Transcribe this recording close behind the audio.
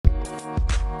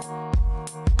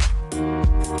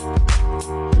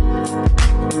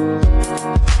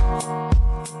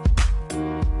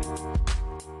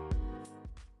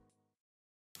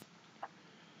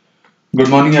Good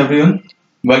morning, everyone.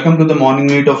 Welcome to the morning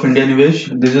meet of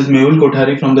IndiaNivesh. This is Mehul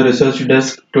Kothari from the research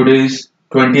desk. Today is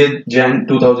 20th Jan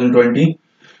 2020.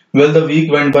 Well, the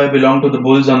week went by belonged to the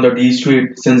bulls on the D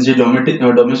Street since the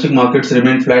domestic markets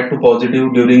remained flat to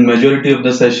positive during majority of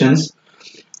the sessions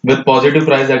with positive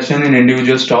price action in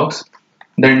individual stocks.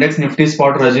 The index Nifty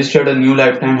spot registered a new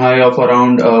lifetime high of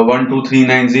around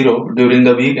 12390 during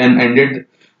the week and ended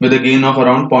with a gain of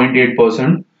around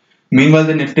 0.8%. Meanwhile,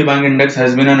 the Nifty Bank Index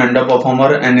has been an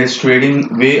underperformer and is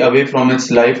trading way away from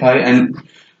its life high and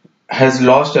has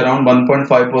lost around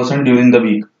 1.5% during the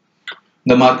week.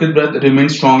 The market breadth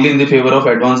remains strongly in the favor of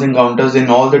advancing counters in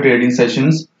all the trading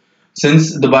sessions.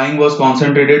 Since the buying was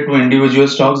concentrated to individual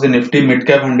stocks, the Nifty Mid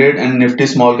Cap 100 and Nifty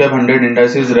Small Cap 100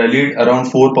 indices rallied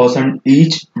around 4%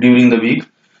 each during the week.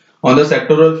 On the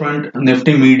sectoral front,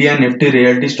 Nifty Media and Nifty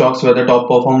Realty stocks were the top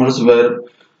performers,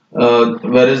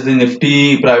 whereas the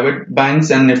Nifty Private Banks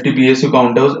and Nifty PSU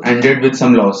counters ended with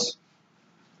some loss.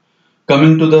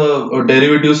 Coming to the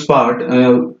derivatives part,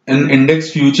 in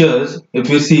index futures, if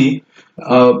you see,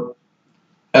 uh,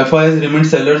 FIs remained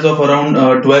sellers of around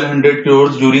 1200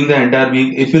 crores during the entire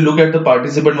week. If you look at the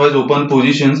participant wise open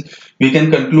positions, we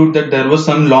can conclude that there was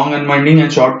some long unwinding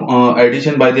and short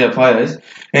addition by the FIs.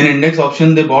 In index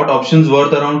options, they bought options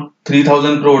worth around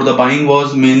 3000 crore. The buying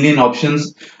was mainly in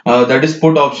options, that is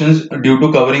put options, due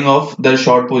to covering of their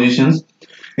short positions.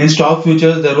 In stock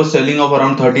futures, there was selling of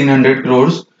around 1300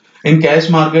 crores. In cash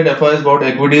market, FIs bought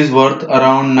equities worth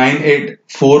around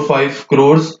 9845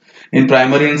 crores. In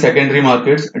primary and secondary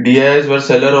markets, DIs were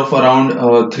seller of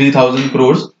around 3000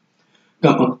 crores.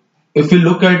 If you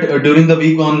look at during the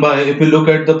week gone by, if you look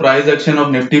at the price action of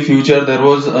Nifty future, there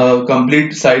was a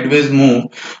complete sideways move.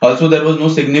 Also, there was no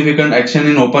significant action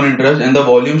in open interest, and the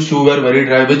volumes too were very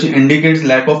dry, which indicates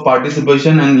lack of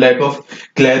participation and lack of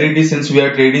clarity since we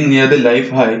are trading near the life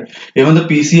high. Even the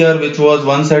PCR, which was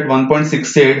once at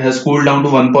 1.68, has cooled down to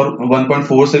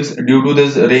 1.46 due to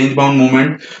this range bound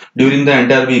movement during the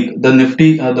entire week.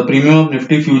 The premium of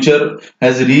Nifty future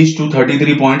has reached to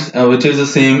 33 points, which is the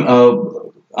same.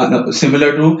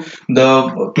 Similar to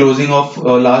the closing of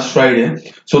last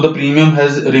Friday. So the premium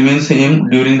has remained same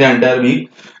during the entire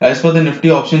week. As per the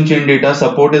Nifty option chain data,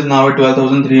 support is now at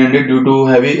 12,300 due to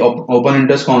heavy open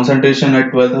interest concentration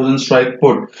at 12,000 strike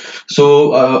put.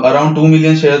 So around 2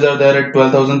 million shares are there at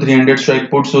 12,300 strike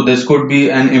put. So this could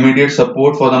be an immediate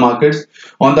support for the markets.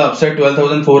 On the upside,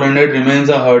 12,400 remains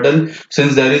a hurdle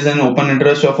since there is an open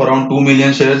interest of around 2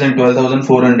 million shares and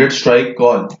 12,400 strike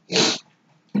call.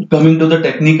 Coming to the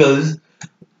technicals,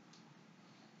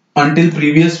 until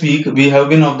previous week, we have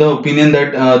been of the opinion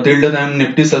that till the time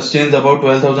Nifty sustains about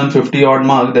 12,050 odd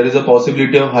mark, there is a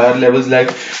possibility of higher levels like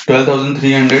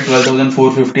 12,300,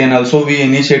 12,450, and also we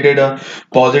initiated a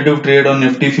positive trade on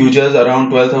Nifty futures around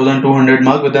 12,200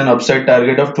 mark with an upside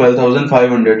target of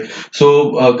 12,500.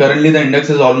 So currently the index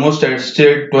is almost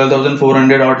tested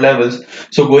 12,400 odd levels.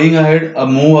 So going ahead, a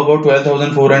move about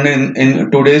 12,400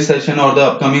 in today's session or the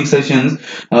upcoming sessions,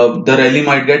 the rally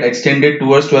might get extended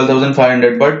towards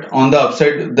 12,500. But on the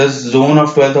upside, this zone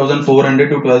of 12,400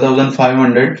 to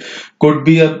 12,500 could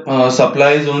be a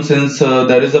supply zone since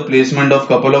there is a placement of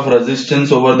couple of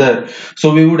resistance over there.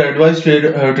 So we would advise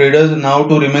traders now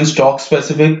to remain stock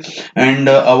specific and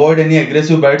avoid any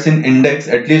aggressive bets in index,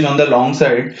 at least on the long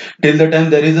side, till the time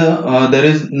there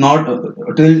is not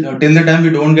till the time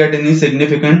we don't get any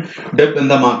significant dip in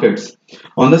the markets.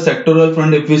 On the sectoral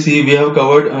front, if we see, we have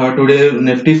covered today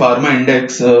Nifty Pharma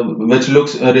Index, which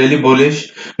looks really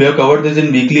bullish. We have covered this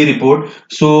in weekly report.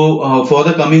 So for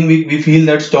the coming week, we feel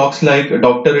that stocks like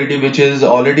Dr. Reddy, which is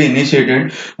already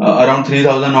initiated around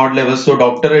 3,000 odd levels. So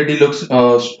Dr. Reddy looks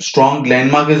strong.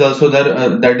 Glenmark is also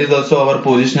there. That is also our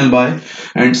positional buy.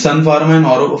 And Sun Pharma and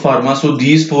Oro Pharma. So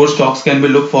these four stocks can be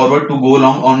looked forward to go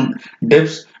long on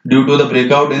dips due to the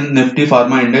breakout in Nifty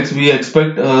Pharma Index. We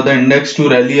expect the index to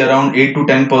rally around 8 to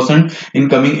 10% in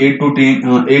coming 8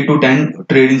 to 10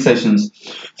 trading sessions.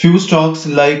 Few stocks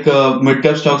like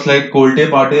mid-cap stocks like Kolte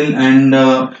Patil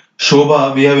and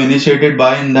Shobha, we have initiated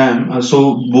buy in them.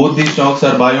 So both these stocks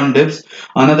are buy on dips.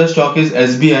 Another stock is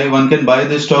SBI. One can buy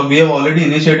this stock. We have already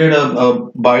initiated a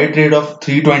buy trade of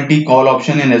 320 call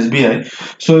option in SBI.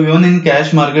 So even in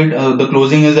cash market, the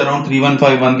closing is around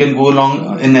 315. One can go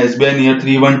long in SBI near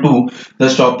 312. The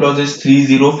stop loss is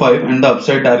 305 and the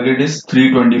upside target is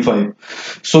 325.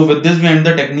 So with this, we end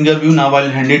the technical view. Now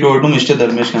I'll hand it over to Mr.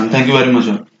 Dharmesh Kant. Thank you very much.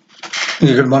 Sir.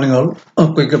 Yeah, good morning, all.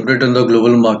 A quick update on the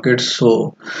global markets.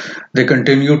 So they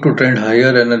continue to trend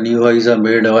higher, and the new highs are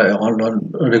made on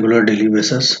a regular daily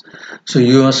basis. So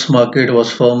U.S. market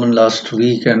was firm in last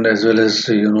week, and as well as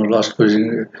last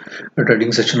closing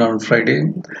trading session on Friday.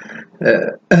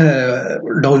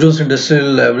 Dow Jones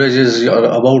Industrial Averages are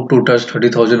about to touch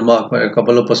 30,000 mark by a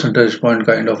couple of percentage point,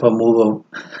 kind of a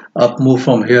up move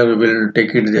from here will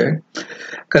take it there.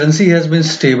 Currency has been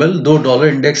stable, though dollar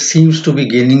index seems to be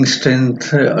gaining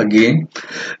strength again,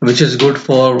 which is good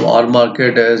for our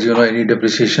market, as any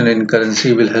depreciation in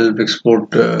currency will help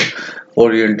export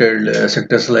oriented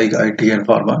sectors like IT and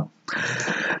pharma.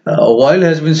 Oil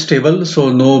has been stable,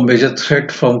 so no major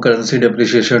threat from currency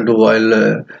depreciation to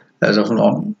oil as of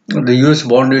now. The US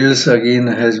bond yields again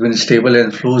has been stable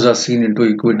and flows are seen into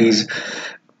equities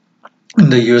in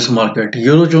the US market.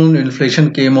 Eurozone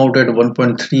inflation came out at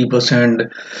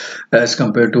 1.3% as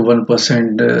compared to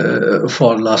 1%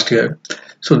 for last year.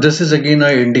 So this is again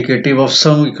indicative of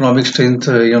some economic strength,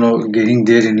 gaining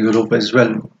there in Europe as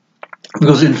well.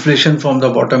 Because inflation from the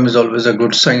bottom is always a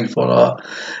good sign for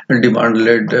a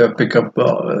demand-led pickup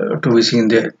to be seen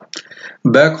there.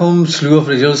 Back home, slew of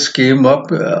results came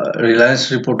up.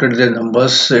 Reliance reported their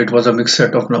numbers. It was a mixed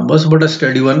set of numbers, but a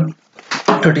steady one.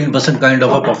 13% kind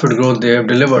of a profit growth they have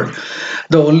delivered.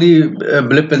 The only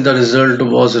blip in the result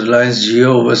was Reliance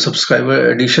Jio, where subscriber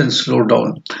addition slowed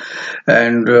down,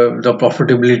 and the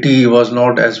profitability was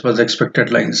not as per the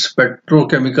expected lines.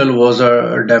 Petrochemical was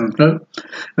a dampener,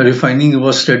 refining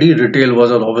was steady, retail was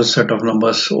a lowest set of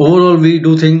numbers. Overall, we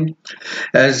do think,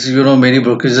 as many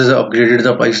brokerages have upgraded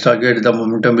the price target, the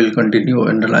momentum will continue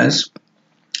in Reliance.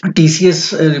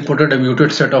 TCS reported a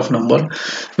muted set of number,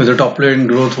 with the top line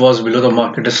growth was below the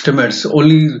market estimates.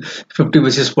 Only 50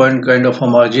 basis point kind of a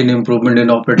margin improvement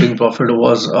in operating profit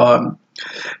was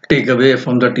takeaway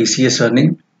from the TCS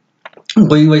earning.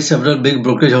 Going by several big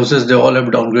brokerage houses, they all have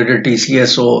downgraded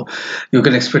TCS, so you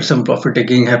can expect some profit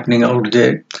taking happening out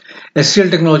there.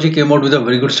 SCL Technology came out with a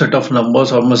very good set of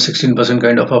numbers, almost 16%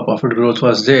 kind of a profit growth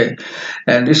was there,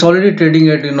 and it's already trading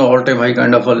at all-time high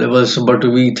kind of a levels. But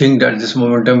we think that this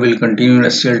momentum will continue in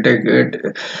SCL Tech.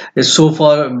 It is so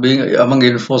far being among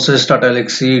Infosys, Tata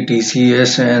Elxsi,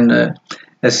 TCS, and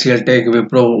SCL Tech,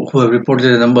 Wipro, who have reported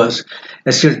their numbers.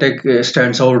 SCL Tech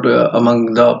stands out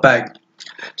among the pack,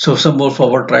 so some more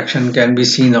forward traction can be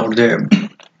seen out there.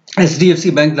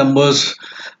 HDFC Bank numbers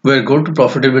were good.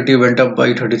 Profitability went up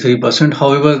by 33%.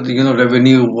 However,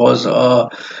 revenue was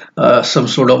some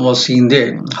slowdown was seen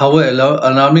there. However,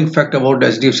 alarming fact about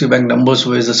HDFC Bank numbers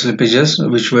was the slippages,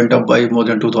 which went up by more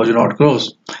than 2,000 odd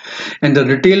crores. And the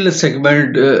retail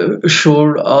segment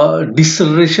showed a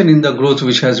deceleration in the growth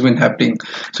which has been happening.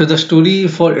 So the story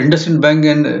for IndusInd Bank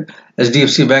and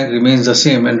HDFC Bank remains the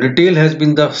same, and retail has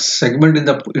been the segment in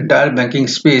the entire banking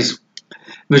space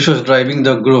which was driving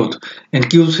the growth. And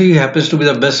Q3 happens to be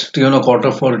the best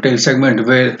quarter for retail segment,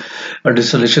 where a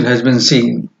deceleration has been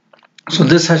seen. So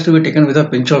this has to be taken with a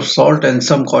pinch of salt, and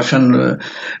some caution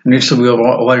needs to be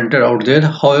warranted out there.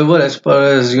 However, as far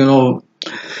as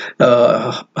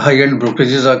high-end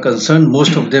brokerages are concerned,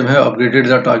 most of them have upgraded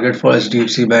the target for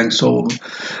HDFC Bank. So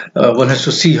one has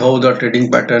to see how the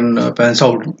trading pattern pans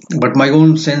out. But my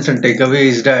own sense and takeaway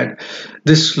is that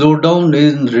this slowdown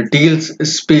in retail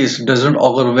space doesn't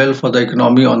augur well for the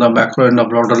economy on a macro and a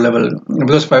broader level,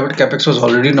 because private capex was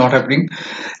already not happening,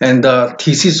 and the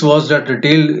thesis was that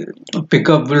retail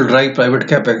pickup will drive private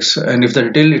capex. And if the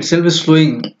retail itself is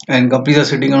slowing and companies are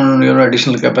sitting on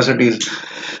additional capacities,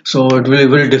 so it will be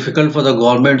very difficult for the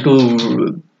government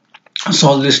to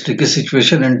solve this tricky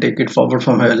situation and take it forward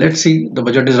from here. Let's see, the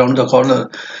budget is around the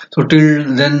corner. So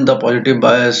till then, the positive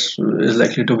bias is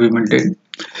likely to be maintained.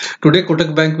 Today,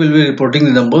 Kotak Bank will be reporting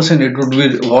the numbers, and it would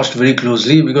be watched very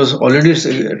closely, because already it's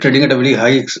trading at a very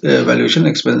high valuation.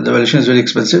 The valuation is very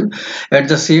expensive. At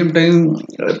the same time,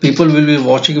 people will be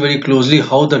watching very closely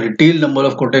how the retail number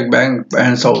of Kotak Bank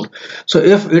pans out. So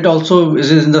if it also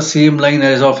is in the same line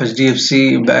as of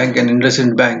HDFC Bank and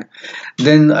IndusInd Bank,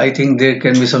 then I think there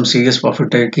can be some serious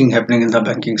profit taking happening in the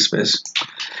banking space.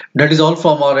 That is all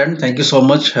from our end. Thank you so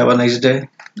much. Have a nice day.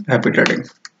 Happy trading.